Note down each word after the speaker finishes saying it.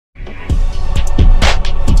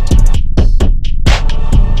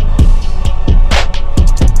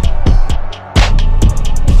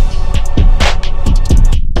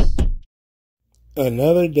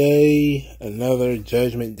Another day, another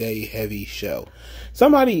Judgment Day heavy show.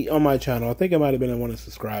 Somebody on my channel, I think it might have been one of the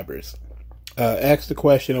subscribers, asked the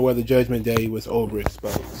question of whether Judgment Day was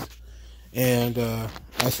overexposed. And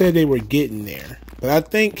I said they were getting there. But I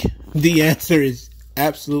think the answer is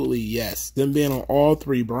absolutely yes. Them being on all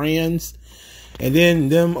three brands. And then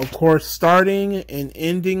them, of course, starting and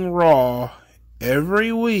ending Raw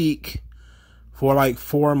every week for like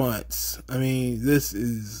 4 months. I mean, this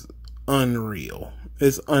is unreal.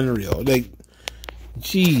 It's unreal. Like,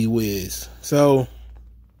 gee whiz. So,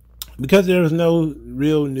 because there was no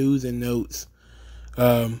real news and notes,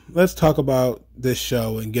 let's talk about this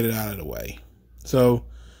show and get it out of the way. So,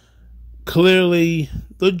 clearly,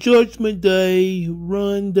 the Judgment Day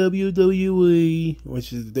run WWE,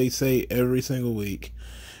 which is they say every single week.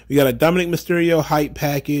 We got a Dominic Mysterio hype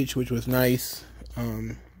package, which was nice.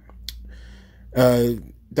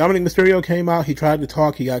 Dominic Mysterio came out. He tried to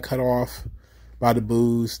talk. He got cut off by the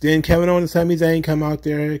boos. Then Kevin Owens and Sami Zayn come out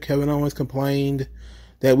there. Kevin Owens complained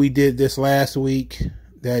that we did this last week,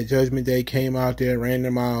 that Judgment Day came out there, ran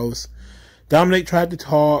their mouths. Dominic tried to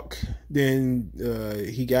talk. Then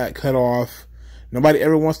he got cut off. Nobody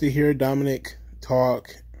ever wants to hear Dominic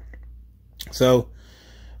talk. So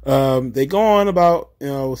they go on about,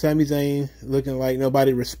 Sami Zayn looking like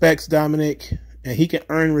nobody respects Dominic. And he can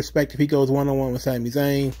earn respect if he goes one-on-one with Sami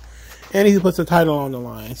Zayn. And he puts the title on the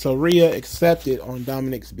line. So Rhea accepted on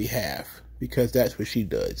Dominic's behalf, because that's what she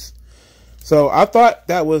does. So I thought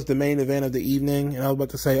that was the main event of the evening. And I was about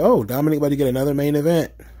to say, oh, Dominic about to get another main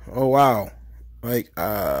event. Oh, wow. Like,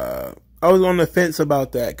 I was on the fence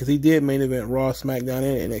about that, because he did main event Raw, SmackDown,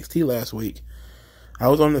 and NXT last week. I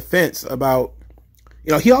was on the fence about,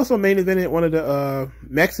 he also main evented one of the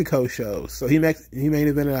Mexico shows. So he main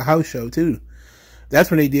evented a house show too. That's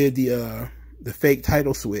when they did the fake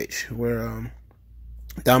title switch, where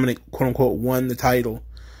Dominic, quote unquote, won the title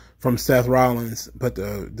from Seth Rollins, but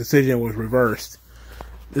the decision was reversed.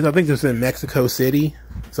 I think this was in Mexico City.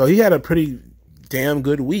 So he had a pretty damn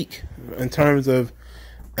good week in terms of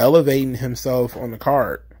elevating himself on the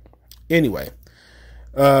card. Anyway,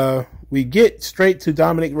 we get straight to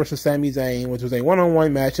Dominic versus Sami Zayn, which was a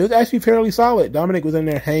one-on-one match. It was actually fairly solid. Dominic was in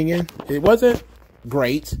there hanging. It wasn't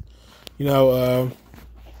great.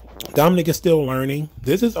 Dominic is still learning.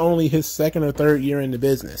 This is only his second or third year in the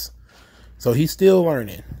business. So he's still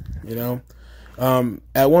learning,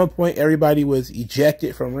 At one point, everybody was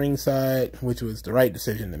ejected from ringside, which was the right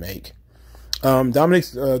decision to make.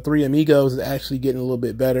 Dominic's three amigos is actually getting a little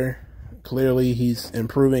bit better. Clearly, he's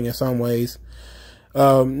improving in some ways.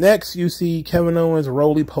 Next, you see Kevin Owens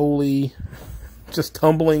roly-poly, just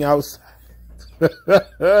tumbling outside.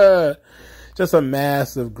 Just a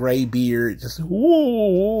mass of gray beard, just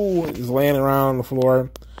laying around on the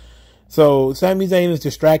floor. So Sami Zayn is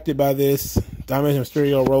distracted by this. Dominic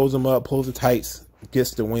Mysterio rolls him up, pulls the tights,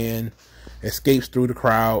 gets the win, escapes through the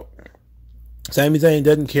crowd. Sami Zayn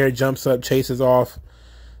doesn't care, jumps up, chases off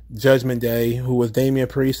Judgment Day, who was Damian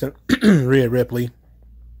Priest and Rhea Ripley.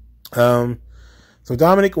 So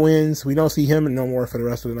Dominic wins. We don't see him no more for the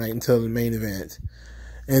rest of the night until the main event.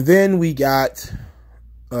 And then we got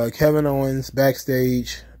Kevin Owens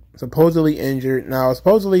backstage, supposedly injured. Now,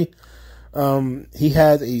 supposedly, he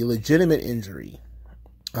has a legitimate injury,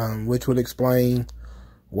 which would explain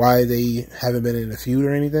why they haven't been in a feud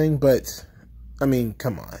or anything. But, I mean,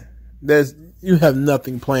 come on. You have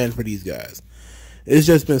nothing planned for these guys. It's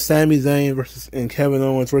just been Sami Zayn and Kevin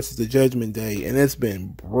Owens versus the Judgment Day, and it's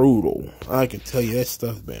been brutal. I can tell you that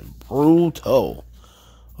stuff's been brutal.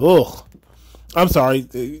 Ugh. I'm sorry,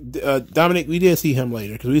 Dominic, we did see him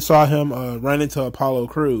later, because we saw him run into Apollo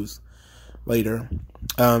Crews later.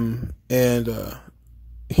 We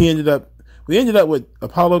ended up with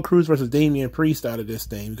Apollo Crews versus Damian Priest out of this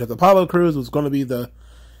thing, because Apollo Crews was going to be the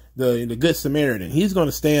good Samaritan. He's going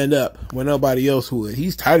to stand up when nobody else would.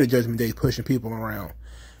 He's tired of Judgment Day pushing people around,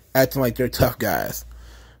 acting like they're tough guys.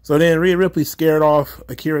 So then Rhea Ripley scared off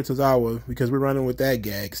Akira Tozawa, because we're running with that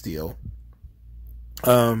gag still.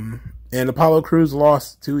 And Apollo Crews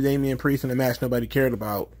lost to Damian Priest in a match nobody cared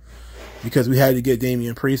about, because we had to get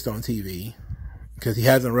Damian Priest on TV, because he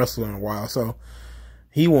hasn't wrestled in a while. So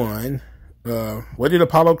he won. What did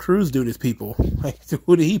Apollo Crews do to people? Like,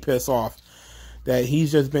 who did he piss off? That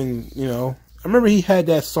he's just been, I remember he had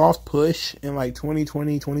that soft push in like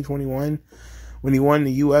 2020, 2021 when he won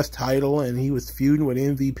the U.S. title and he was feuding with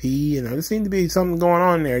MVP. There seemed to be something going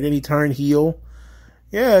on there. Then he turned heel.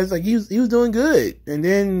 Yeah, it's like he was doing good. And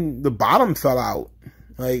then the bottom fell out.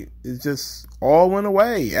 Like, it just all went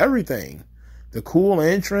away. Everything. The cool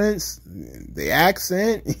entrance, the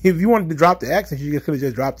accent. If you wanted to drop the accent, you could have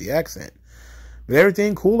just dropped the accent. But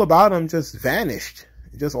everything cool about him just vanished.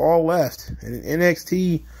 It just all left. And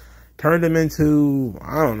NXT turned him into,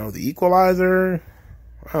 I don't know, the Equalizer.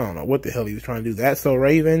 I don't know what the hell he was trying to do. That's So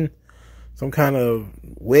Raven. Some kind of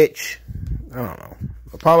witch. I don't know.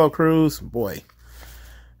 Apollo Crews. Boy.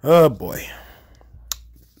 Oh, boy.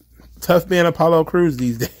 Tough being Apollo Crews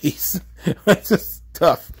these days. It's just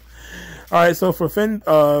tough. All right, so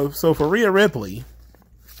for Rhea Ripley,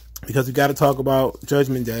 because we got to talk about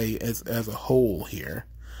Judgment Day as a whole here.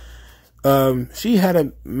 She had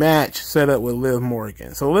a match set up with Liv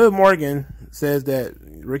Morgan. So Liv Morgan says that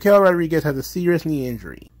Raquel Rodriguez has a serious knee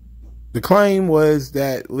injury. The claim was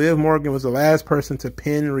that Liv Morgan was the last person to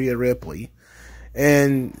pin Rhea Ripley.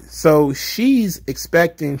 And so she's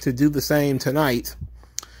expecting to do the same tonight.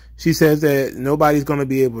 She says that nobody's going to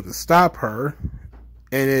be able to stop her.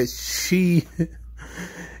 And she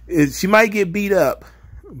might get beat up,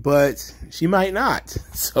 but she might not.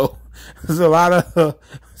 So there's a lot of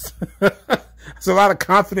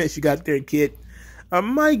confidence you got there, kid. I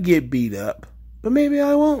might get beat up, but maybe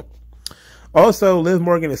I won't. Also, Liv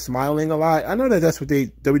Morgan is smiling a lot. I know that that's what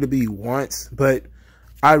WWE wants, but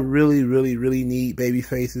I really, really, really need baby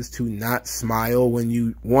faces to not smile when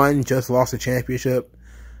you, 1, just lost a championship,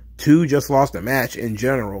 2, just lost a match in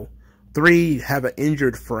general, 3, have an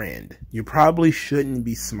injured friend. You probably shouldn't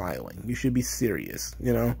be smiling. You should be serious,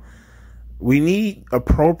 you know. We need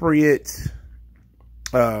appropriate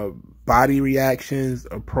body reactions,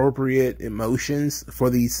 appropriate emotions for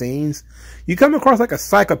these scenes. You come across like a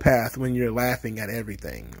psychopath when you're laughing at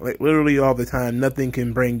everything. Like, literally all the time. Nothing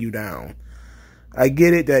can bring you down. I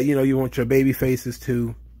get it that, you know, you want your baby faces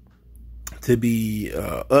to be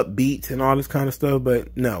upbeat and all this kind of stuff,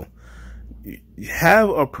 but no. Have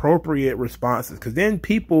appropriate responses, because then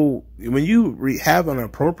people, when you have an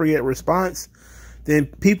appropriate response, then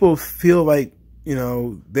people feel like, you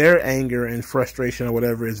know, their anger and frustration or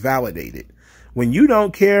whatever is validated. When you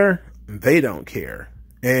don't care, they don't care.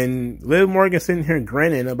 And Liv Morgan sitting here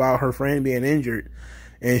grinning about her friend being injured,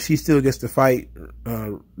 and she still gets to fight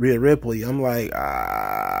Rhea Ripley. I'm like,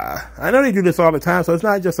 I know they do this all the time, so it's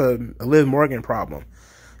not just a Liv Morgan problem.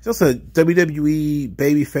 It's just a WWE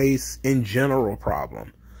babyface in general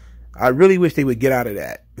problem. I really wish they would get out of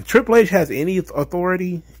that. If Triple H has any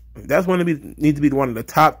authority, that's needs to be one of the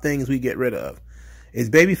top things we get rid of. Is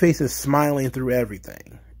babyfaces smiling through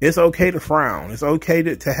everything. It's okay to frown. It's okay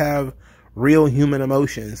to have real human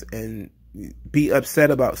emotions and be upset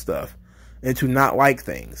about stuff and to not like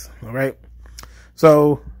things. All right.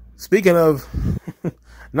 So speaking of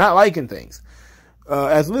not liking things,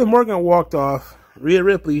 as Liv Morgan walked off, Rhea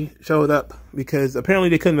Ripley showed up because apparently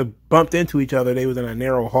they couldn't have bumped into each other. They was in a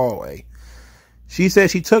narrow hallway. She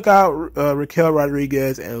said she took out Raquel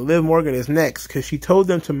Rodriguez and Liv Morgan is next because she told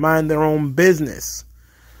them to mind their own business.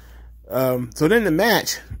 So then the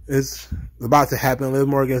match is about to happen. Liv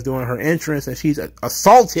Morgan is doing her entrance and she's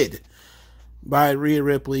assaulted by Rhea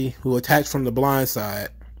Ripley, who attacked from the blind side.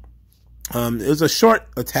 It was a short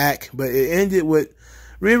attack, but it ended with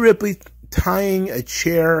Rhea Ripley tying a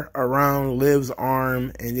chair around Liv's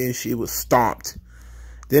arm, and then she was stomped.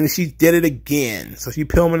 Then she did it again. So she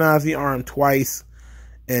Pillmanized the arm twice,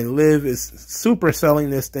 and Liv is super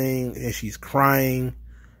selling this thing, and she's crying,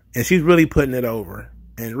 and she's really putting it over.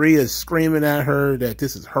 And Rhea's screaming at her that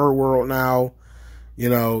this is her world now. You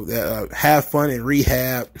know, have fun in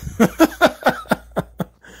rehab.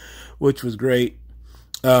 Which was great.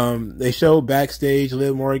 They showed backstage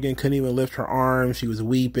Liv Morgan couldn't even lift her arm. She was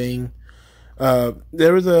weeping.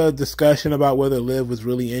 There was a discussion about whether Liv was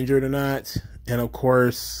really injured or not. And of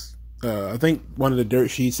course, I think one of the dirt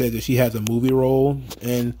sheets said that she has a movie role.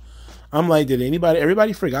 And I'm like,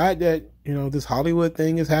 everybody forgot that, you know, this Hollywood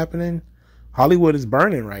thing is happening? Hollywood is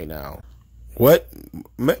burning right now. What?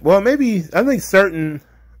 Well, maybe, I think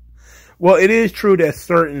it is true that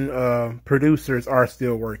certain producers are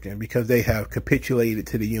still working because they have capitulated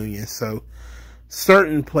to the union. So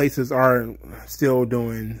certain places are still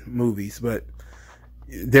doing movies, but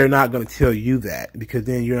they're not going to tell you that because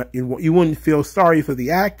then you wouldn't feel sorry for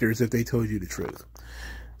the actors if they told you the truth.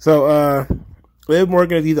 So Liv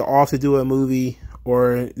Morgan is either off to do a movie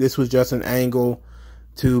or this was just an angle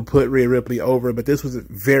to put Rhea Ripley over, but this was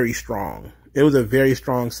very strong. It was a very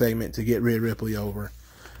strong segment to get Rhea Ripley over.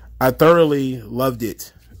 I thoroughly loved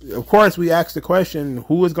it. Of course, we asked the question,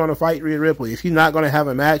 who is going to fight Rhea Ripley? Is she not going to have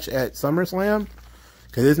a match at SummerSlam?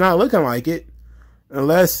 Because it's not looking like it.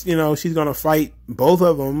 Unless, you know, she's going to fight both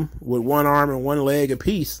of them with one arm and one leg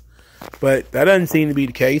apiece. But that doesn't seem to be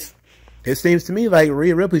the case. It seems to me like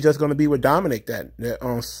Rhea Ripley's just going to be with Dominic that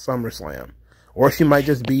on SummerSlam. Or she might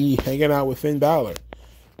just be hanging out with Finn Balor.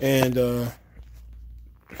 And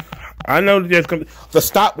I know that there's going to, the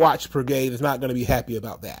stopwatch brigade is not going to be happy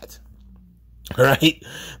about that. All right?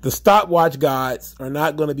 The stopwatch gods are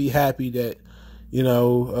not going to be happy that, you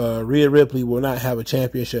know, Rhea Ripley will not have a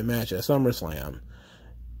championship match at SummerSlam.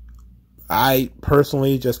 I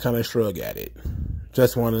personally just kind of shrug at it.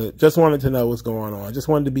 Just wanted to know what's going on. Just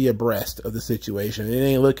wanted to be abreast of the situation. It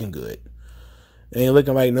ain't looking good. It ain't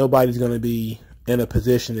looking like nobody's going to be in a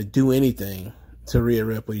position to do anything to Rhea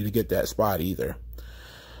Ripley to get that spot either.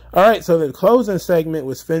 All right, so the closing segment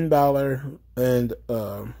was Finn Balor and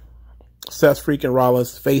Seth freaking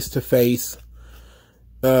Rollins face to face.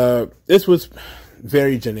 This was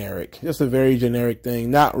very generic. Just a very generic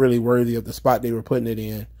thing. Not really worthy of the spot they were putting it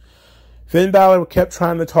in. Finn Balor kept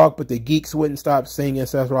trying to talk, but the geeks wouldn't stop singing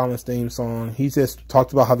Seth Rollins' theme song. He just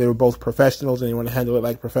talked about how they were both professionals and they want to handle it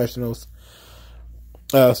like professionals.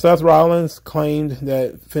 Seth Rollins claimed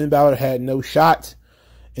that Finn Balor had no shot,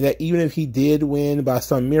 and that even if he did win by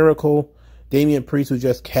some miracle, Damian Priest would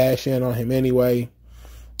just cash in on him anyway.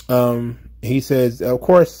 He says, of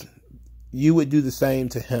course, you would do the same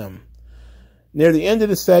to him. Near the end of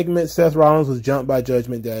the segment, Seth Rollins was jumped by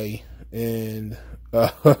Judgment Day, and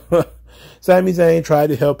Sami Zayn tried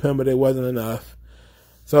to help him, but it wasn't enough.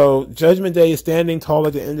 So Judgment Day is standing tall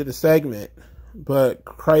at the end of the segment, but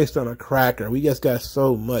Christ on a cracker, we just got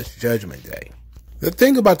so much Judgment Day. The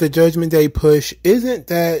thing about the Judgment Day push isn't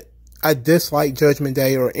that I dislike Judgment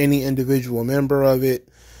Day or any individual member of it.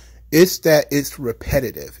 It's that it's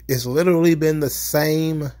repetitive. It's literally been the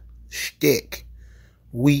same shtick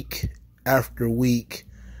week after week.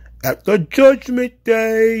 At the Judgment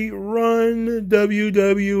Day run,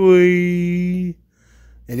 WWE.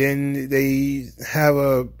 And then they have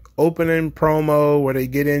a opening promo where they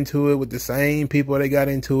get into it with the same people they got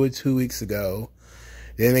into it 2 weeks ago.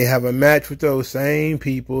 Then they have a match with those same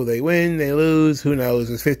people. They win, they lose, who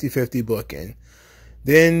knows? It's 50-50 booking.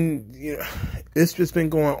 Then, you know, it's just been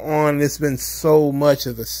going on. It's been so much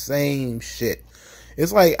of the same shit.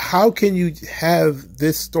 It's like, how can you have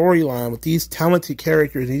this storyline with these talented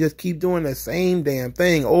characters and you just keep doing the same damn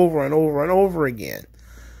thing over and over and over again?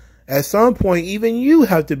 At some point, even you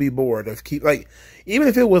have to be bored of even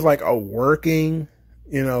if it was like a working,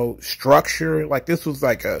 you know, structure, like this was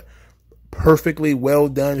like a perfectly well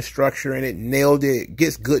done structure and it nailed it,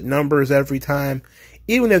 gets good numbers every time.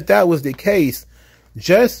 Even if that was the case,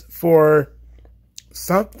 just for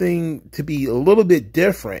something to be a little bit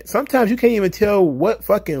different. Sometimes you can't even tell what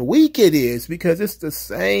fucking week it is because it's the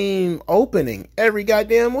same opening every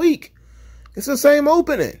goddamn week. It's the same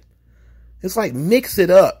opening. It's like, mix it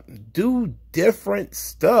up. Do different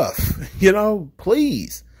stuff. You know,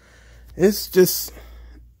 please. It's just,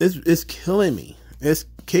 it's killing me. It's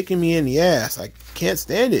kicking me in the ass. I can't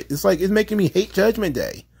stand it. It's like, it's making me hate Judgment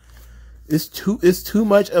Day. It's too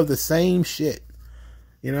much of the same shit.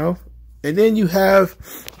 You know? And then you have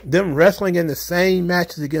them wrestling in the same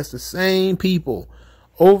matches against the same people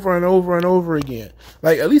over and over and over again.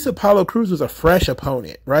 Like, at least Apollo Crews was a fresh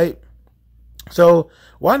opponent, right? So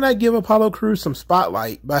why not give Apollo Crews some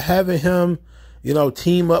spotlight by having him, you know,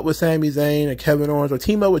 team up with Sami Zayn and Kevin Owens, or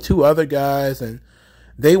team up with two other guys and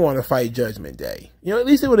they want to fight Judgment Day. You know, at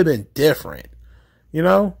least it would have been different, you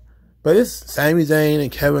know? But it's Sami Zayn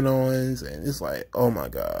and Kevin Owens and it's like, oh my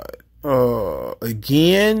God.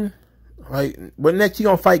 Again? Like, what next? You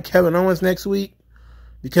gonna fight Kevin Owens next week?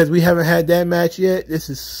 Because we haven't had that match yet? This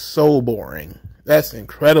is so boring. That's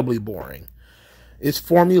incredibly boring. It's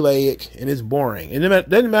formulaic and it's boring. And it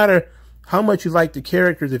doesn't matter how much you like the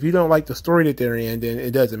characters. If you don't like the story that they're in, then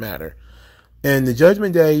it doesn't matter. And the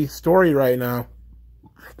Judgment Day story right now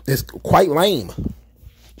is quite lame.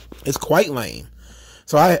 It's quite lame.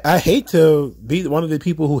 So I hate to be one of the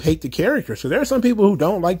people who hate the characters. So there are some people who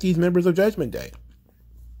don't like these members of Judgment Day.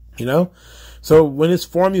 You know? So when it's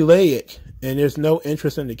formulaic and there's no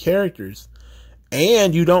interest in the characters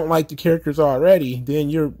and you don't like the characters already,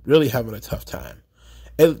 then you're really having a tough time.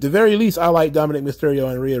 At the very least, I like Dominic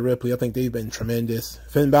Mysterio and Rhea Ripley. I think they've been tremendous.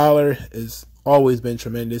 Finn Balor has always been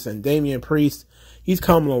tremendous. And Damian Priest, he's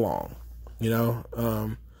coming along. You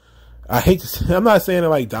know? I hate to say, I'm not saying that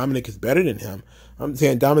like Dominic is better than him. I'm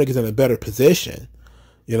saying Dominic is in a better position.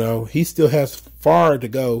 You know? He still has far to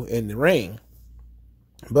go in the ring.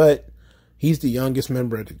 But he's the youngest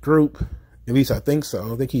member of the group. At least I think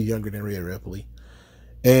so. I think he's younger than Rhea Ripley.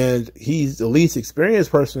 And he's the least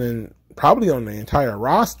experienced person probably on the entire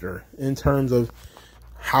roster in terms of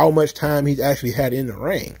how much time he's actually had in the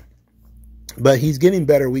ring. But he's getting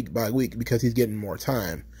better week by week because he's getting more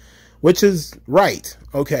time. Which is right.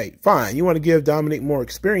 Okay, fine. You want to give Dominic more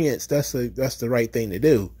experience. That's the right thing to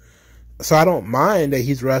do. So I don't mind that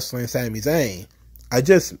he's wrestling Sami Zayn.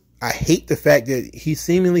 I hate the fact that he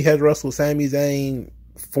seemingly has wrestled Sami Zayn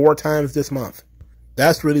 4 times this month.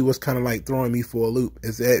 That's really what's kind of like throwing me for a loop,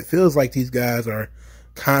 is that it feels like these guys are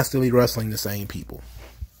constantly wrestling the same people.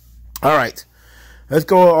 All right, let's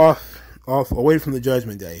go off away from the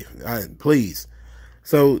Judgment Day, please.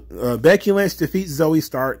 So Becky Lynch defeats Zoe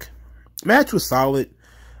Stark. Match was solid.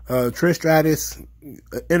 Trish Stratus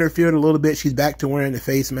interfered a little bit. She's back to wearing the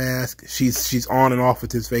face mask. She's on and off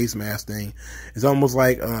with this face mask thing. It's almost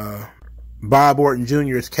like Bob Orton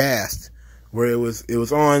Jr.'s cast, where it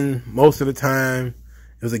was on most of the time.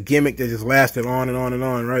 It was a gimmick that just lasted on and on and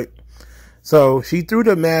on, right? So she threw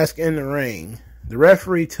the mask in the ring. The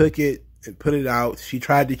referee took it and put it out. She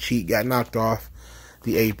tried to cheat, got knocked off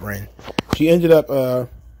the apron. She ended up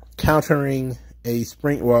countering a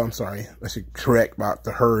spring. Well, I'm sorry, I should correct about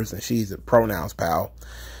the hers, and she's a pronouns pal.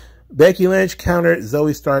 Becky Lynch countered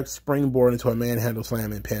Zoe Stark's springboard into a manhandle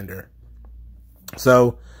slam and pinned her.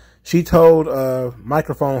 So she told a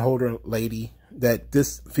microphone holder lady that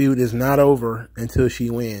this feud is not over until she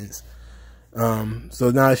wins. So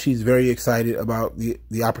now she's very excited about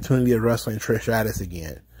the opportunity of wrestling Trish Stratus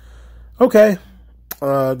again. Okay.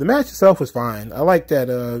 The match itself was fine. I like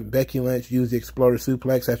that Becky Lynch used the Exploder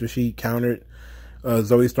Suplex after she countered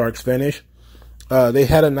Zoe Stark's finish. They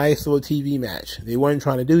had a nice little TV match. They weren't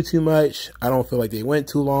trying to do too much. I don't feel like they went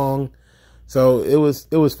too long. So it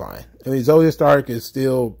was fine. I mean, Zoe Stark is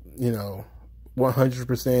still,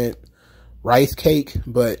 100% rice cake,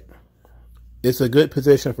 but it's a good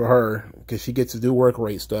position for her because she gets to do work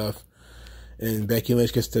rate stuff, and Becky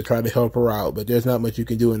Lynch gets to try to help her out, but there's not much you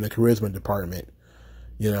can do in the charisma department.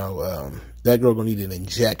 That girl gonna need an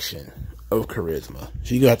injection of charisma.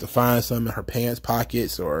 She's gonna have to find some in her pants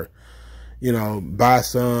pockets, or, buy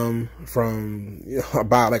some from,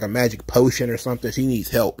 buy like a magic potion or something. She needs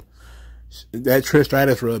help. That Trish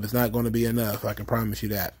Stratus rub is not going to be enough. I can promise you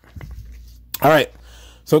that. All right.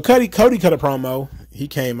 So Cody cut a promo. He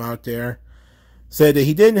came out there, said that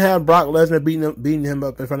he didn't have Brock Lesnar beating him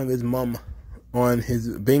up in front of his mom on his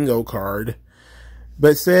bingo card,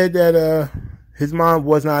 but said that his mom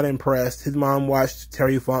was not impressed. His mom watched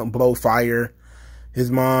Terry Funk blow fire. His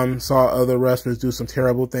mom saw other wrestlers do some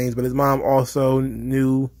terrible things, but his mom also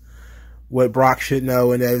knew what Brock should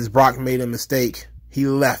know, and that as Brock made a mistake, he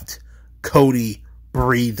left Cody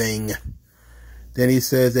breathing. Then he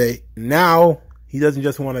says that now he doesn't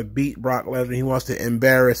just want to beat Brock Lesnar, he wants to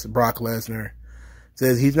embarrass Brock Lesnar.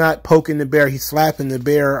 Says he's not poking the bear, he's slapping the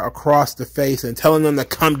bear across the face and telling them to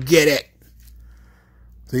come get it.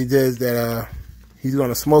 So he says that he's going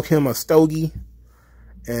to smoke him a stogie,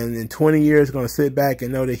 and in 20 years going to sit back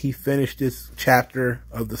and know that he finished this chapter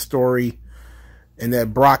of the story and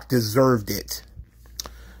that Brock deserved it.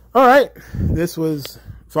 All right, this was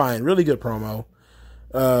fine. Really good promo.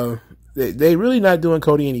 They really not doing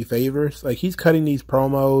Cody any favors. Like, he's cutting these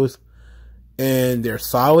promos and they're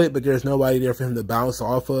solid, but there's nobody there for him to bounce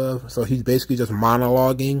off of. So he's basically just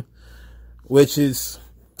monologuing, which is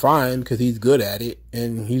fine because he's good at it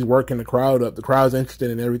and he's working the crowd up. The crowd's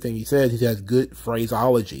interested in everything he says. He has good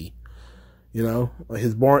phraseology.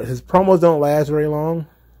 His promos don't last very long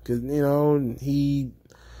because,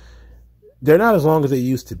 they're not as long as they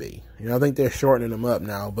used to be. I think they're shortening them up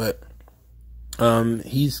now, but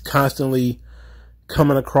he's constantly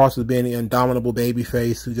coming across as being an indomitable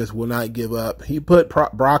babyface who just will not give up. He put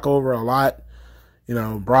Brock over a lot.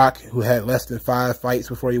 Brock, who had less than 5 fights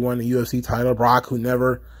before he won the UFC title. Brock, who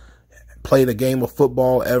never played a game of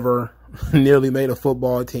football ever, nearly made a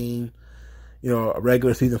football team, a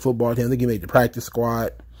regular season football team. I think he made the practice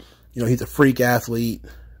squad. He's a freak athlete,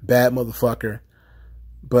 bad motherfucker.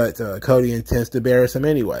 But Cody intends to embarrass him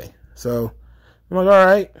anyway. So I'm like, all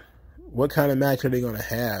right, what kind of match are they going to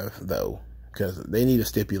have, though? Because they need a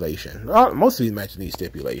stipulation. Most of these matches need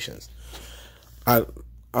stipulations. I'm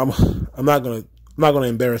not gonna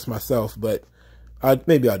embarrass myself, but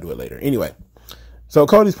maybe I'll do it later. Anyway, so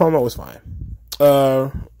Cody's promo was fine.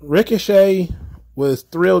 Ricochet was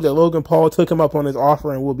thrilled that Logan Paul took him up on his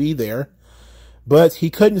offer and will be there, but he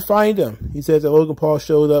couldn't find him. He says that Logan Paul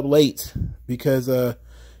showed up late because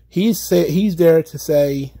he's there to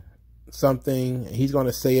say something. He's going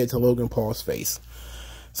to say it to Logan Paul's face.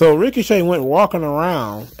 So Ricochet went walking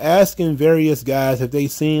around asking various guys if they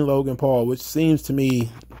seen Logan Paul, which seems to me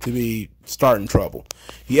to be starting trouble.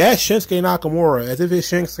 He asked Shinsuke Nakamura as if it's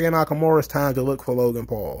Shinsuke Nakamura's time to look for Logan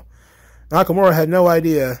Paul. Nakamura had no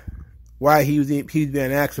idea why he was being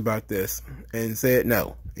asked about this and said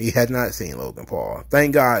no, he had not seen Logan Paul.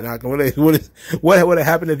 Thank God. Nakamura, what would have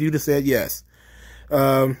happened if you just said yes?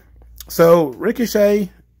 So Ricochet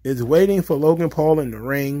is waiting for Logan Paul in the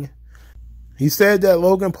ring. He said that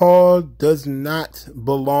Logan Paul does not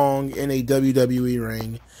belong in a WWE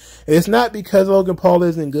ring. And it's not because Logan Paul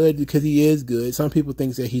isn't good, because he is good. Some people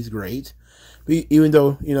think that he's great. But even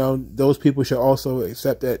though, you know, those people should also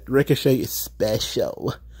accept that Ricochet is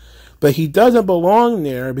special. But he doesn't belong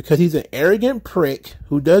there because he's an arrogant prick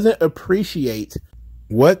who doesn't appreciate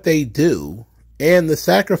what they do and the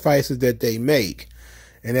sacrifices that they make.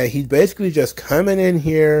 And that he's basically just coming in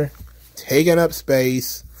here, taking up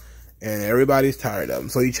space, and everybody's tired of him.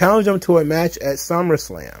 So he challenged him to a match at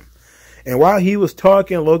SummerSlam. And while he was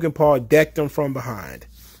talking, Logan Paul decked him from behind.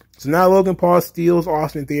 So now Logan Paul steals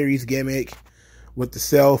Austin Theory's gimmick with the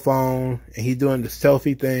cell phone, and he's doing the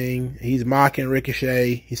selfie thing. He's mocking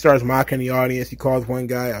Ricochet. He starts mocking the audience. He calls one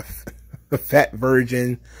guy a fat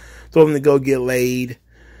virgin, told him to go get laid.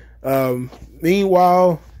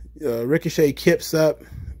 Meanwhile, Ricochet kicks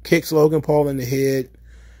Logan Paul in the head,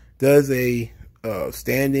 does a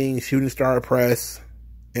standing shooting star press,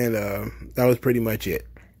 and that was pretty much it.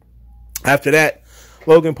 After that,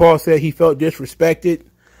 Logan Paul said he felt disrespected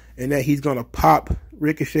and that he's going to pop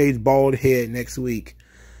Ricochet's bald head next week.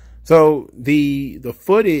 So the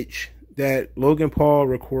footage that Logan Paul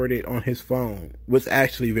recorded on his phone was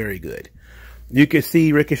actually very good. You could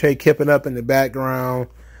see Ricochet kipping up in the background.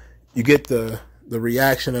 You get the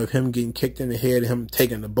reaction of him getting kicked in the head, him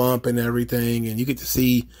taking the bump and everything, and you get to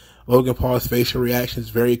see Logan Paul's facial reactions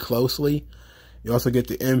very closely. You also get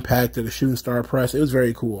the impact of the shooting star press. It was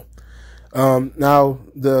very cool. Now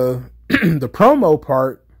the the promo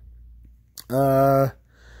part,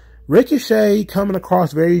 Ricochet coming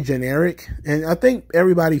across very generic, and I think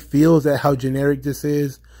everybody feels that how generic this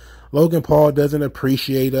is. Logan Paul doesn't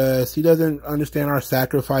appreciate us. He doesn't understand our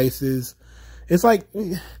sacrifices. It's like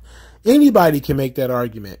anybody can make that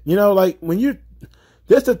argument. You know, like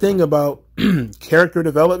that's the thing about character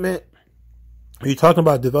development. When you're talking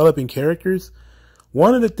about developing characters,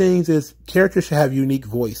 one of the things is characters should have unique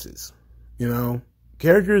voices. You know,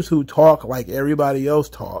 characters who talk like everybody else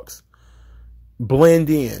talks blend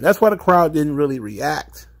in. That's why the crowd didn't really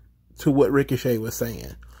react to what Ricochet was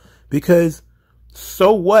saying. Because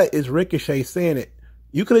so what is Ricochet saying it?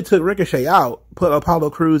 You could have took Ricochet out, put Apollo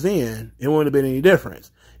Crews in, it wouldn't have been any difference.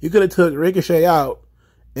 You could have took Ricochet out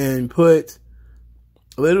and put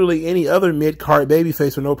literally any other mid-card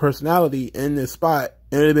babyface with no personality in this spot,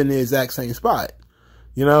 and it would have been the exact same spot.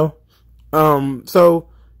 You know? So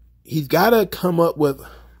he's got to come up with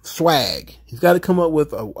swag. He's got to come up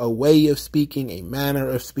with a way of speaking, a manner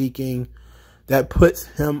of speaking that puts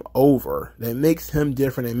him over, that makes him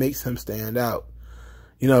different and makes him stand out.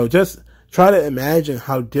 You know, just try to imagine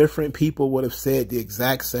how different people would have said the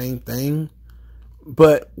exact same thing,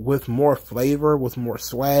 but with more flavor, with more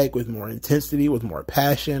swag, with more intensity, with more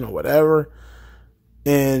passion or whatever.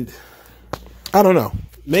 And I don't know,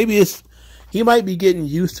 maybe he might be getting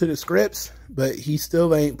used to the scripts, but he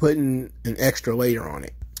still ain't putting an extra layer on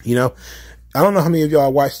it. You know, I don't know how many of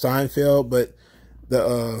y'all watched Seinfeld, but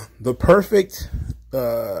the perfect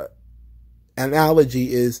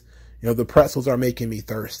analogy is, you know, the pretzels are making me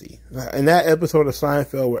thirsty. In that episode of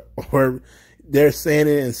Seinfeld where they're saying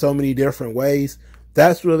it in so many different ways,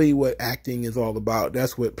 that's really what acting is all about.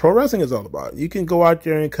 That's what pro wrestling is all about. You can go out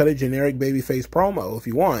there and cut a generic babyface promo if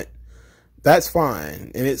you want. That's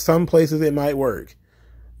fine. And at some places it might work.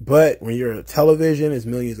 But when you're on television, there's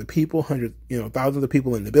millions of people, hundreds, thousands of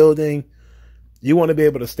people in the building. You want to be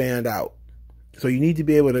able to stand out. So you need to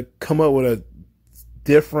be able to come up with a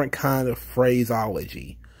different kind of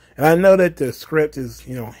phraseology. And I know that the script is,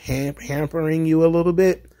 hampering you a little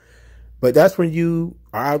bit. But that's when you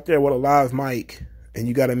are out there with a live mic and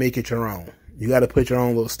you got to make it your own. You got to put your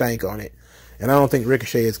own little stank on it. And I don't think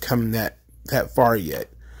Ricochet is coming that far yet.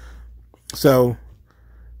 So,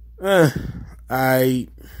 I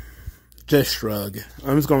just shrug.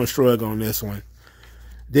 I'm just going to shrug on this one.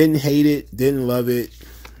 Didn't hate it. Didn't love it.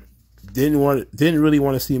 Didn't really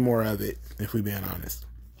want to see more of it, if we're being honest.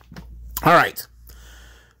 All right.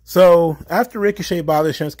 So, after Ricochet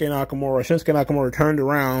bothered Shinsuke Nakamura turned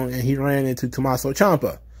around and he ran into Tommaso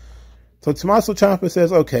Ciampa. So, Tommaso Ciampa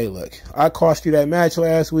says, okay, look, I cost you that match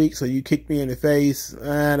last week, so you kicked me in the face.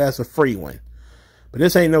 That's a free one. But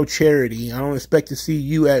this ain't no charity. I don't expect to see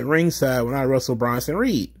you at ringside when I wrestle Bronson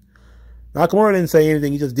Reed. Nakamura didn't say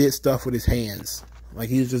anything. He just did stuff with his hands. Like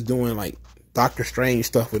he was just doing like Doctor Strange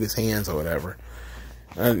stuff with his hands or whatever.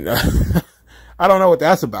 And I don't know what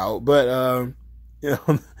that's about, but the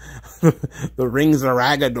rings of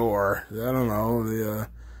Ragador. I don't know.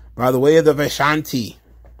 By the way of the Vishanti.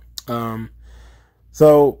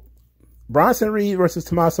 So Bronson Reed versus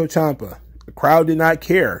Tommaso Ciampa. The crowd did not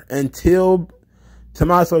care until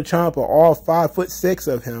Tommaso Ciampa, all 5'6"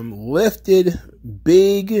 of him, lifted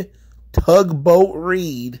big tugboat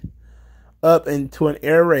Reed up into an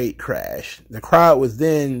air raid crash. The crowd was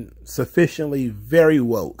then sufficiently very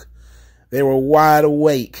woke. They were wide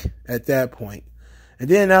awake at that point. And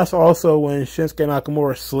then that's also when Shinsuke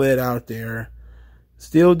Nakamura slid out there,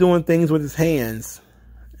 still doing things with his hands.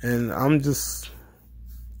 And I'm just,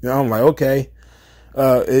 I'm like, okay.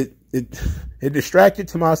 It distracted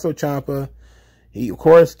Tommaso Ciampa. He, of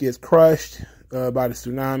course, gets crushed by the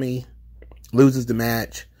tsunami, loses the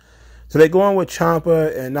match. So they go on with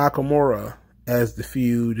Ciampa and Nakamura as the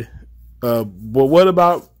feud. But what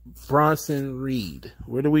about Bronson Reed?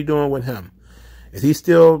 What are we doing with him? Is he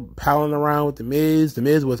still palling around with The Miz? The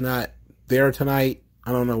Miz was not there tonight.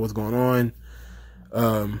 I don't know what's going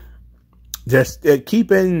on. Just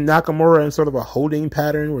keeping Nakamura in sort of a holding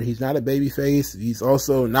pattern where he's not a babyface. He's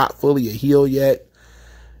also not fully a heel yet.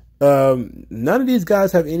 None of these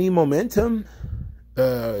guys have any momentum.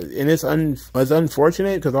 And it's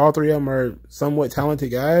unfortunate because all three of them are somewhat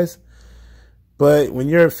talented guys. But when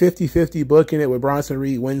you're 50-50 booking it with Bronson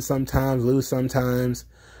Reed, wins sometimes, lose sometimes.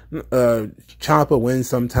 Ciampa wins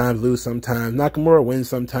sometimes, lose sometimes. Nakamura wins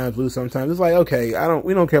sometimes, lose sometimes. It's like, okay,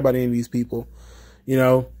 we don't care about any of these people, you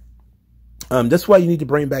know. That's why you need to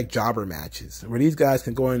bring back jobber matches where these guys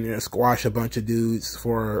can go in there and squash a bunch of dudes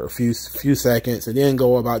for a few seconds and then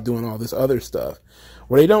go about doing all this other stuff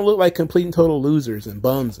where they don't look like complete and total losers and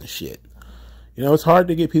bums and shit. You know, it's hard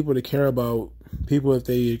to get people to care about people if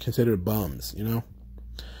they consider bums, you know.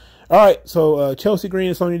 All right, so Chelsea Green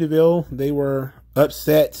and Sonya Deville, they were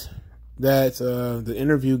upset that the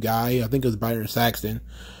interview guy, I think it was Byron Saxton,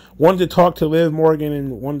 wanted to talk to Liv Morgan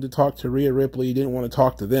and wanted to talk to Rhea Ripley, didn't want to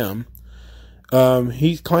talk to them.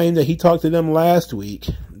 He claimed that he talked to them last week.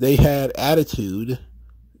 They had attitude.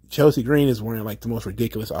 Chelsea Green is wearing like the most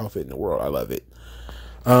ridiculous outfit in the world. I love it.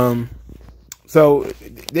 So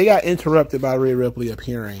they got interrupted by Rhea Ripley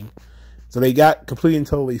appearing. So they got completely and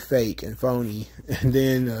totally fake and phony, and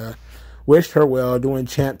then wished her well, doing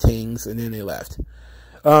champ things, and then they left.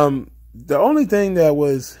 The only thing that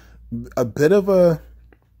was a bit of a,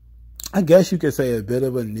 I guess you could say a bit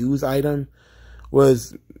of a news item,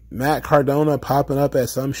 was Matt Cardona popping up at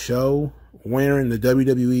some show wearing the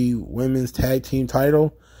WWE Women's Tag Team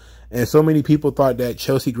title. And so many people thought that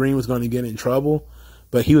Chelsea Green was going to get in trouble,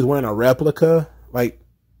 but he was wearing a replica. Like,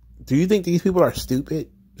 do you think these people are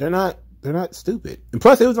stupid? They're not stupid. And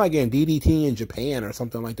plus, it was like in DDT in Japan or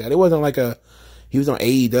something like that. It wasn't like he was on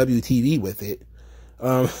AEW TV with it.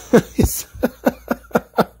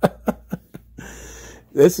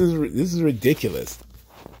 This is ridiculous.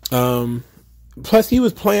 Plus, he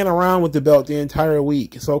was playing around with the belt the entire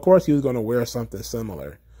week, so of course he was going to wear something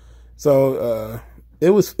similar. So it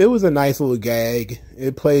was a nice little gag.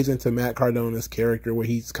 It plays into Matt Cardona's character where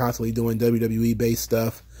he's constantly doing WWE based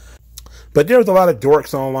stuff. But there was a lot of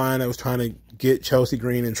dorks online that was trying to get Chelsea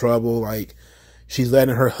Green in trouble, like she's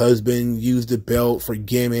letting her husband use the belt for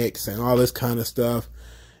gimmicks and all this kind of stuff.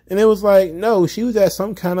 And it was like, no, she was at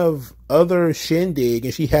some kind of other shindig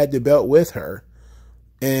and she had the belt with her.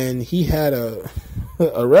 And he had a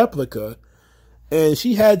replica, and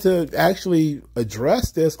she had to actually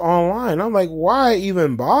address this online. I'm like, why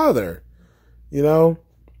even bother? You know,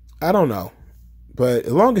 I don't know. But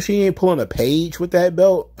as long as she ain't pulling a page with that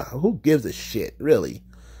belt, who gives a shit, really?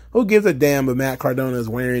 Who gives a damn if Matt Cardona is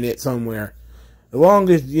wearing it somewhere? As long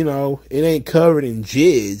as, you know, it ain't covered in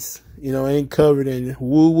jizz, you know, it ain't covered in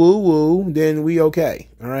woo, then we okay.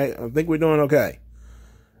 All right? I think we're doing okay.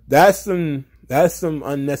 That's some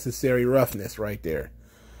unnecessary roughness right there.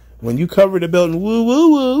 When you cover the belt and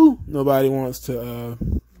woo, nobody wants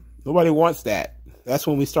that. That's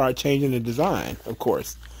when we start changing the design, of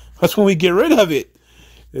course. That's when we get rid of it.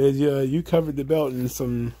 You covered the belt in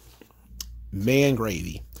some man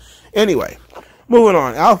gravy. Anyway, moving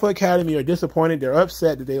on. Alpha Academy are disappointed. They're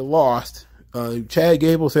upset that they lost. Chad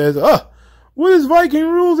Gable says, what is Viking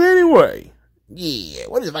rules anyway? Yeah,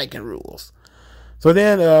 what is Viking rules? So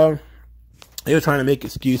then, they were trying to make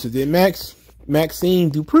excuses. Then Maxine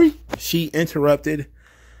Dupree, she interrupted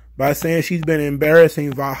by saying she's been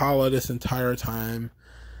embarrassing Valhalla this entire time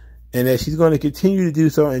and that she's going to continue to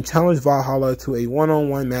do so and challenge Valhalla to a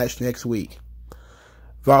one-on-one match next week.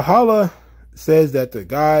 Valhalla says that the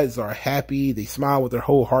guys are happy, they smile with their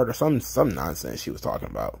whole heart, or some nonsense she was talking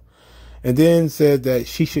about. And then said that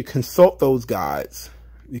she should consult those guys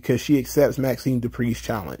because she accepts Maxine Dupree's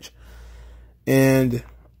challenge. And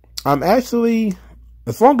I'm actually,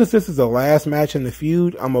 as long as this is the last match in the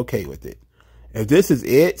feud, I'm okay with it. If this is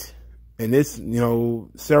it, and this, you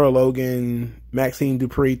know, Sarah Logan, Maxine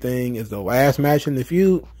Dupree thing is the last match in the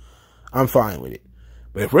feud, I'm fine with it.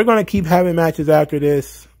 But if we're going to keep having matches after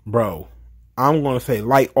this, bro, I'm going to say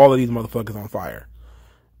light all of these motherfuckers on fire.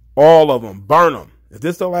 All of them. Burn them. If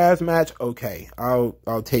this is the last match, okay, I'll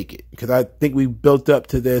take it. Because I think we built up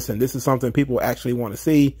to this, and this is something people actually want to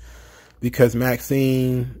see. Because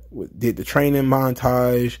Maxine did the training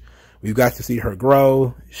montage. We've got to see her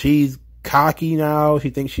grow. She's cocky now.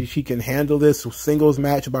 She thinks she can handle this singles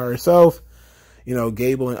match by herself. You know,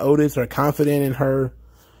 Gable and Otis are confident in her.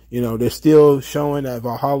 You know, they're still showing that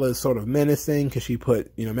Valhalla is sort of menacing because she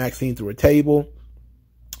put, you know, Maxine through a table.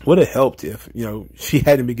 Would have helped if, you know, she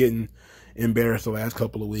hadn't been getting embarrassed the last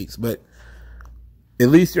couple of weeks. But at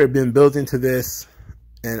least they've been building to this,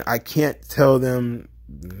 and I can't tell them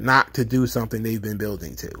not to do something they've been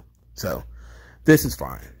building to. So this is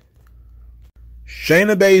fine.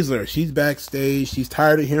 Shayna Baszler, she's backstage. She's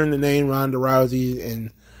tired of hearing the name Ronda Rousey,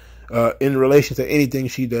 and in relation to anything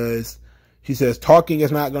she does, she says talking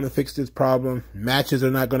is not going to fix this problem. Matches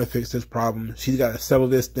are not going to fix this problem. She's got to settle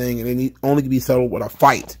this thing, and it need only to be settled with a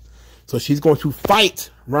fight. So she's going to fight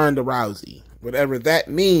Ronda Rousey, whatever that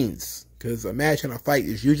means, because a match and a fight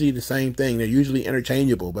is usually the same thing. They're usually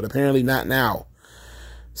interchangeable, but apparently not now.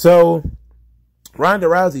 So Ronda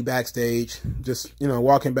Rousey backstage, just, you know,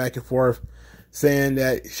 walking back and forth, saying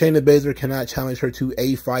that Shayna Baszler cannot challenge her to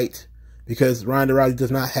a fight because Ronda Rousey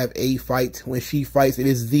does not have a fight. When she fights, it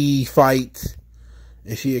is the fight.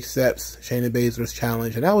 And she accepts Shayna Baszler's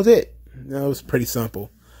challenge. And that was it. That was pretty simple.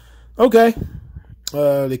 Okay.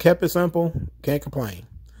 They kept it simple. Can't complain.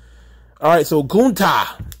 All right, so Gunther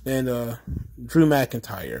and Drew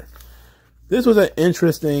McIntyre. This was an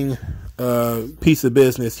interesting piece of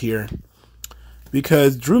business here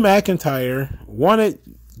because Drew McIntyre wanted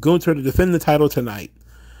Gunther to defend the title tonight.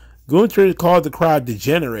 Gunther called the crowd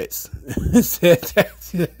degenerates. Said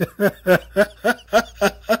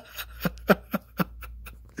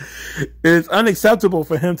it's unacceptable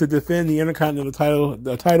for him to defend the Intercontinental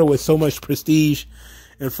title with so much prestige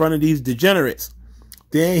in front of these degenerates.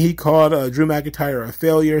 Then he called Drew McIntyre a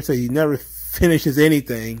failure, said he never finishes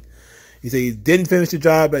anything. He said he didn't finish the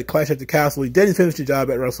job at Clash at the Castle. He didn't finish the job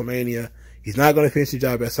at WrestleMania. He's not going to finish the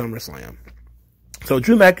job at SummerSlam. So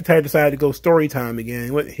Drew McIntyre decided to go story time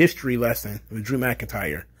again. What history lesson with Drew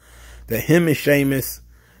McIntyre? That him and Sheamus,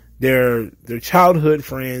 they're childhood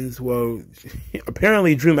friends. Well,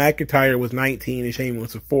 apparently Drew McIntyre was 19 and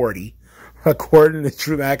Sheamus was 40, according to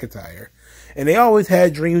Drew McIntyre. And they always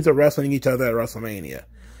had dreams of wrestling each other at WrestleMania.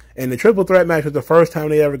 And the triple threat match was the first time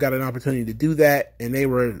they ever got an opportunity to do that. And they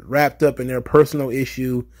were wrapped up in their personal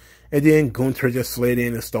issue. And then Gunther just slid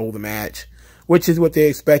in and stole the match, which is what they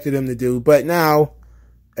expected him to do. But now,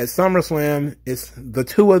 at SummerSlam, it's the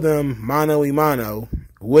two of them, mano a mano.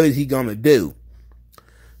 What is he going to do?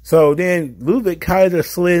 So then, Ludwig Kaiser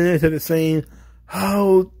slid into the scene.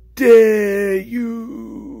 How dare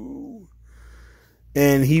you?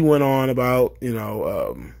 And he went on about, you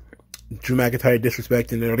know, Drew McIntyre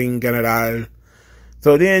disrespecting the ring general.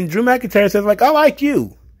 So then, Drew McIntyre says, like, I like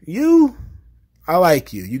you. I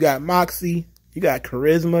like you. You got moxie. You got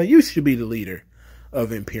charisma. You should be the leader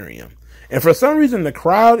of Imperium. And for some reason, the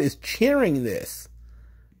crowd is cheering this.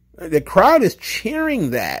 The crowd is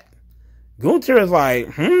cheering that. Gunther is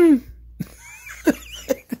like, And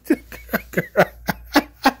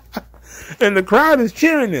the crowd is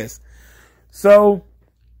cheering this. So,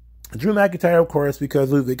 Drew McIntyre, of course,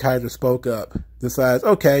 because Ludwig Kaiser spoke up, decides,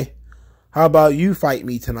 okay, how about you fight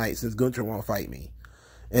me tonight since Gunther won't fight me?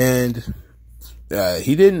 And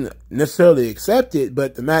he didn't necessarily accept it,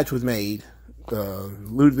 but the match was made.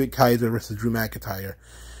 Ludwig Kaiser versus Drew McIntyre.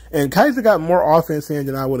 And Kaiser got more offense in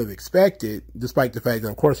than I would have expected, despite the fact that,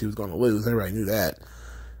 of course, he was going to lose. Everybody knew that.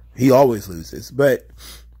 He always loses. But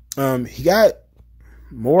he got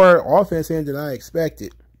more offense in than I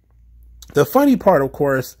expected. The funny part, of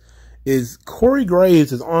course, is Corey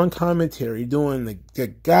Graves is on commentary doing the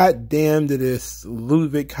goddamnedest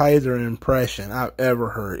Ludwig Kaiser impression I've ever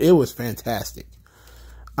heard. It was fantastic.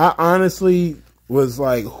 I honestly was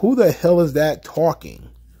like, who the hell is that talking?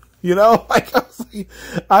 You know, like,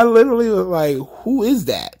 I literally was like, who is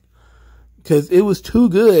that? Because it was too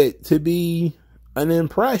good to be an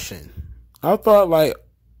impression. I thought, like,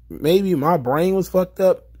 maybe my brain was fucked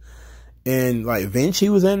up and, like, Vinci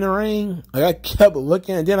was in the ring. Like, I kept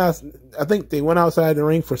looking, and then I think they went outside the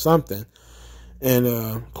ring for something.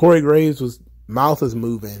 And Corey Graves' mouth was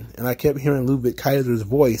moving, and I kept hearing Ludwig Kaiser's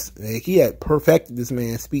voice. Like, he had perfected this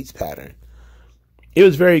man's speech pattern. It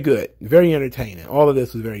was very good, very entertaining. All of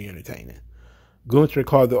this was very entertaining. Gunther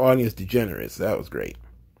called the audience degenerates. That was great.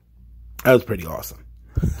 That was pretty awesome.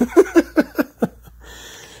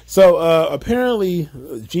 So apparently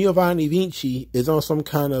Giovanni Vinci is on some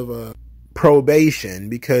kind of probation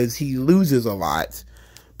because he loses a lot.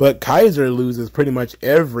 But Kaiser loses pretty much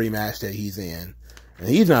every match that he's in. And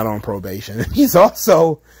he's not on probation. He's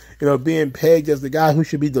also, you know, being pegged as the guy who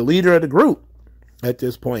should be the leader of the group at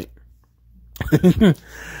this point.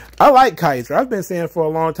 I like Kaiser. I've been saying for a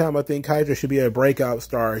long time I think Kaiser should be a breakout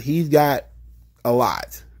star. He's got a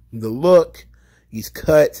lot. The look, he's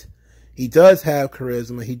cut. He does have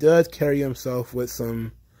charisma. He does carry himself with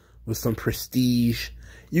some prestige.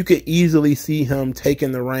 You could easily see him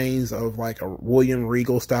taking the reins of like a William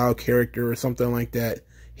Regal style character or something like that.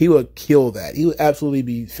 He would kill that. He would absolutely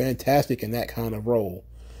be fantastic in that kind of role.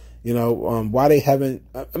 You know, why they haven't,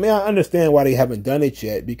 I mean, I understand why they haven't done it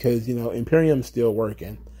yet because, you know, Imperium's still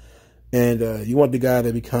working. And you want the guy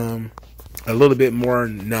to become a little bit more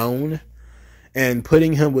known. And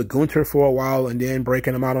putting him with Gunther for a while and then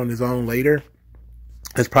breaking him out on his own later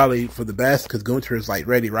is probably for the best because Gunther is like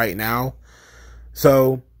ready right now.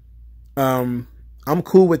 So, I'm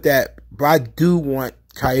cool with that, but I do want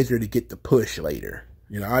Kaiser to get the push later.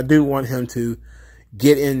 You know, I do want him to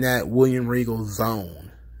get in that William Regal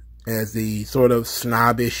zone as the sort of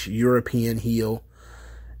snobbish European heel.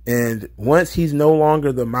 And once he's no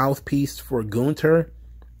longer the mouthpiece for Gunther,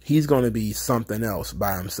 he's going to be something else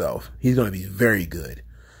by himself. He's going to be very good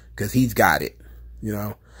because he's got it, you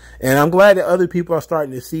know. And I'm glad that other people are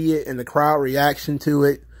starting to see it and the crowd reaction to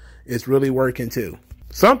it is really working too.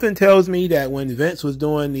 Something tells me that when Vince was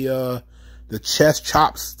doing the chest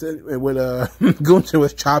chops with Gunther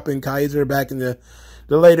was chopping Kaiser back in the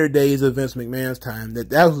later days of Vince McMahon's time,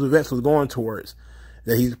 that was what Vince was going towards.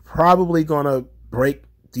 That he's probably going to break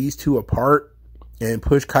these two apart and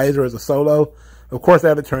push Kaiser as a solo. Of course, that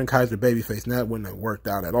would have turned Kaiser babyface, and that wouldn't have worked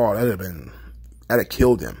out at all. That'd have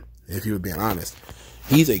killed him, if you were being honest.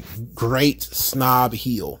 He's a great snob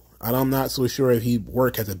heel. I'm not so sure if he'd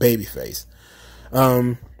work as a babyface.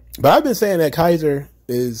 But I've been saying that Kaiser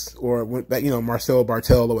is, or you know, Marcel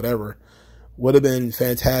Bartel or whatever, would have been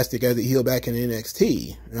fantastic as a heel back in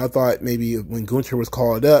NXT. And I thought maybe when Gunther was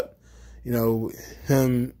called up, you know,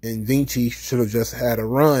 him and Vinci should have just had a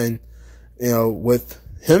run, you know, with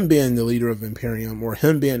him being the leader of Imperium or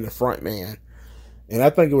him being the front man. And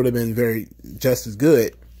I think it would have been just as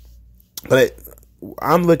good. But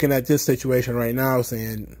I'm looking at this situation right now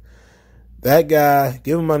saying, that guy,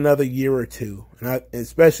 give him another year or two. And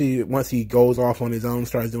especially once he goes off on his own,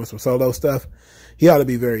 starts doing some solo stuff, he ought to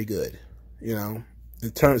be very good, you know,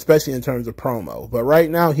 especially in terms of promo. But right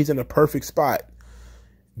now, he's in a perfect spot.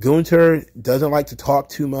 Gunther doesn't like to talk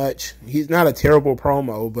too much. He's not a terrible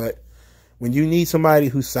promo, but when you need somebody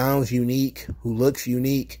who sounds unique, who looks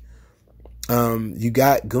unique, you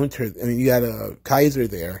got Gunther, I mean, you got Kaiser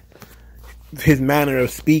there. His manner of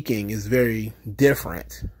speaking is very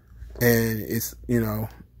different. And it's, you know,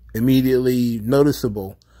 immediately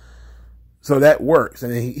noticeable. So that works.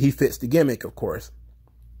 And he fits the gimmick, of course.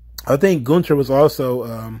 I think Gunther was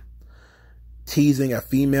also teasing a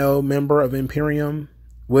female member of Imperium,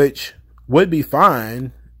 which would be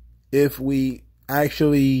fine if we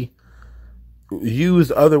actually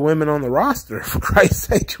used other women on the roster, for Christ's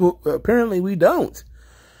sake. Apparently we don't.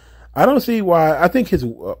 I don't see why. I think his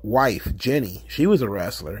wife, Jenny, she was a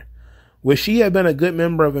wrestler. Would she have been a good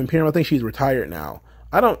member of Imperium? I think she's retired now.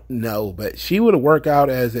 I don't know, but she would have worked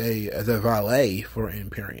out as a valet for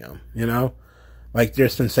Imperium, you know? Like their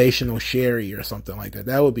Sensational Sherry or something like that.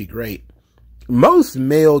 That would be great. Most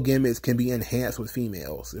male gimmicks can be enhanced with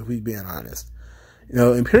females, if we're being honest. You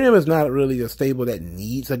know, Imperium is not really a stable that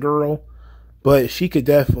needs a girl, but she could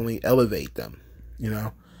definitely elevate them, you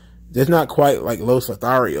know? It's not quite like Los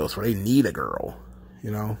Lotharios where they need a girl,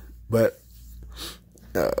 you know? But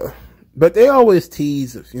they always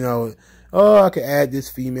tease, you know, oh, I could add this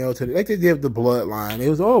female to like they did the bloodline. It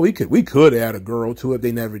was, oh, we could add a girl to it.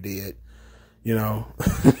 They never did, you know.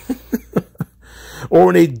 Or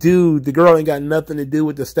when they do, the girl ain't got nothing to do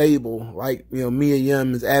with the stable. Like, you know, Mia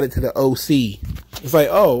Yim is added to the OC. It's like,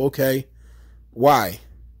 oh, okay. Why?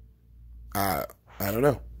 I don't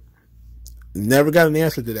know. Never got an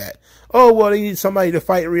answer to that. Oh, well, they need somebody to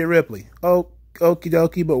fight Rhea Ripley. Oh, okie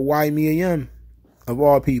dokie, but why Mia Yim? Of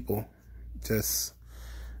all people. Just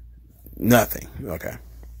nothing. Okay.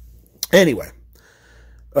 Anyway,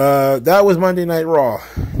 that was Monday Night Raw.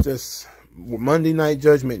 Just Monday Night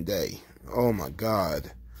Judgment Day. Oh my God.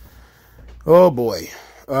 Oh boy.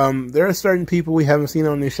 There are certain people we haven't seen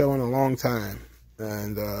on this show in a long time.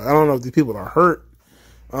 And I don't know if these people are hurt.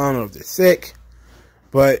 I don't know if they're sick.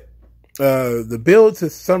 But the build to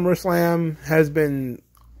SummerSlam has been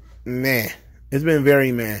meh. It's been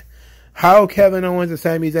very meh. How Kevin Owens and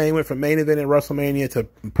Sami Zayn went from main event at WrestleMania to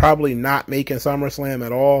probably not making SummerSlam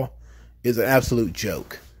at all is an absolute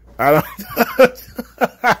joke. I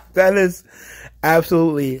don't. That is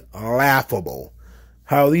absolutely laughable.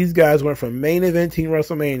 How these guys went from main eventing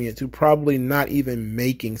WrestleMania to probably not even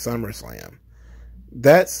making SummerSlam.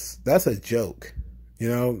 That's a joke. You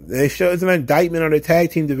know, they show it's an indictment on the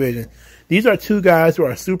tag team division. These are two guys who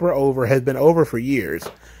are super over, has been over for years,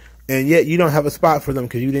 and yet you don't have a spot for them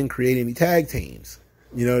because you didn't create any tag teams.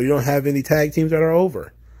 You know, you don't have any tag teams that are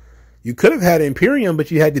over. You could have had Imperium, but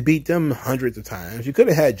you had to beat them hundreds of times. You could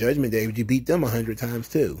have had Judgment Day, but you beat them 100 times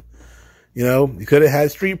too. You know, you could have had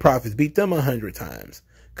Street Profits, beat them 100 times.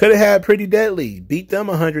 Could have had Pretty Deadly, beat them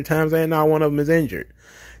 100 times, and not one of them is injured.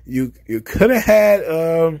 You could have had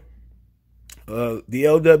the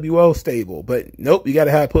LWO stable, but nope, you got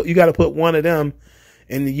to put one of them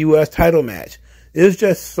in the U.S. title match. It's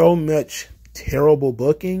just so much terrible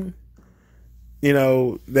booking, you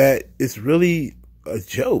know, that it's really a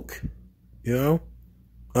joke, you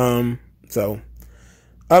know. So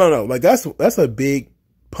I don't know, like that's a big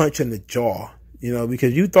punch in the jaw, you know,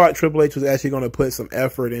 because you thought Triple H was actually going to put some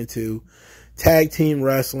effort into tag team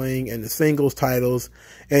wrestling and the singles titles,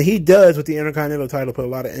 and he does with the Intercontinental title put a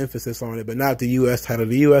lot of emphasis on it, but not the U.S. title.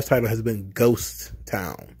 The U.S. title has been ghost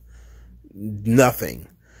town, nothing.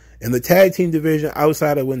 In the tag team division,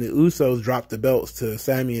 outside of when the Usos dropped the belts to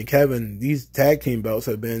Sami and Kevin, these tag team belts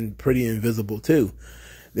have been pretty invisible too.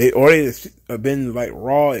 They already have been like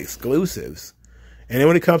Raw exclusives. And then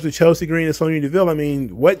when it comes to Chelsea Green and Sonya Deville, I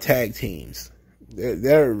mean, what tag teams?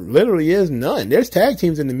 There literally is none. There's tag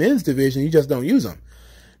teams in the men's division, you just don't use them.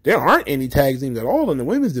 There aren't any tag teams at all in the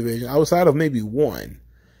women's division outside of maybe one.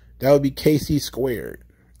 That would be KC Squared.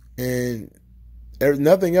 And there's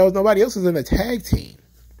nothing else. Nobody else is in a tag team.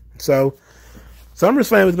 So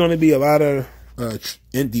SummerSlam is going to be a lot of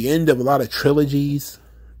in the end of a lot of trilogies,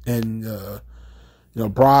 and you know,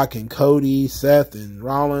 Brock and Cody, Seth and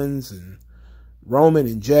Rollins and Roman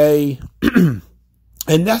and Jay, and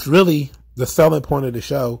that's really the selling point of the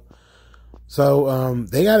show. So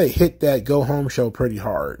they got to hit that go home show pretty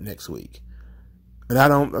hard next week, and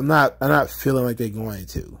I'm not feeling like they're going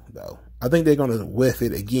to though. I think they're going to whiff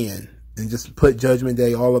it again and just put Judgment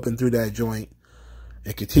Day all up and through that joint,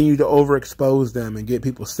 and continue to overexpose them and get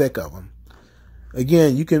people sick of them.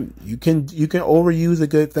 Again, you can overuse a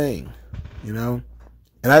good thing, you know.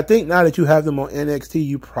 And I think now that you have them on NXT,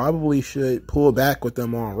 you probably should pull back with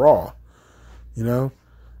them on Raw, you know.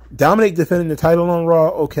 Dominic defending the title on Raw,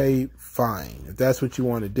 okay, fine, if that's what you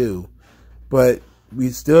want to do. But we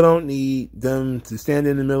still don't need them to stand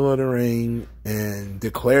in the middle of the ring and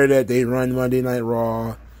declare that they run Monday Night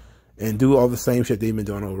Raw and do all the same shit they've been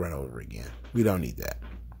doing over and over again. We don't need that.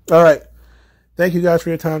 All right. Thank you guys for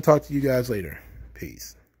your time. Talk to you guys later.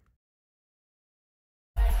 Peace.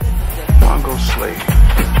 MagMongoSlade.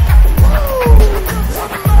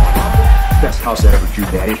 Best house I ever drew,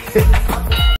 Daddy.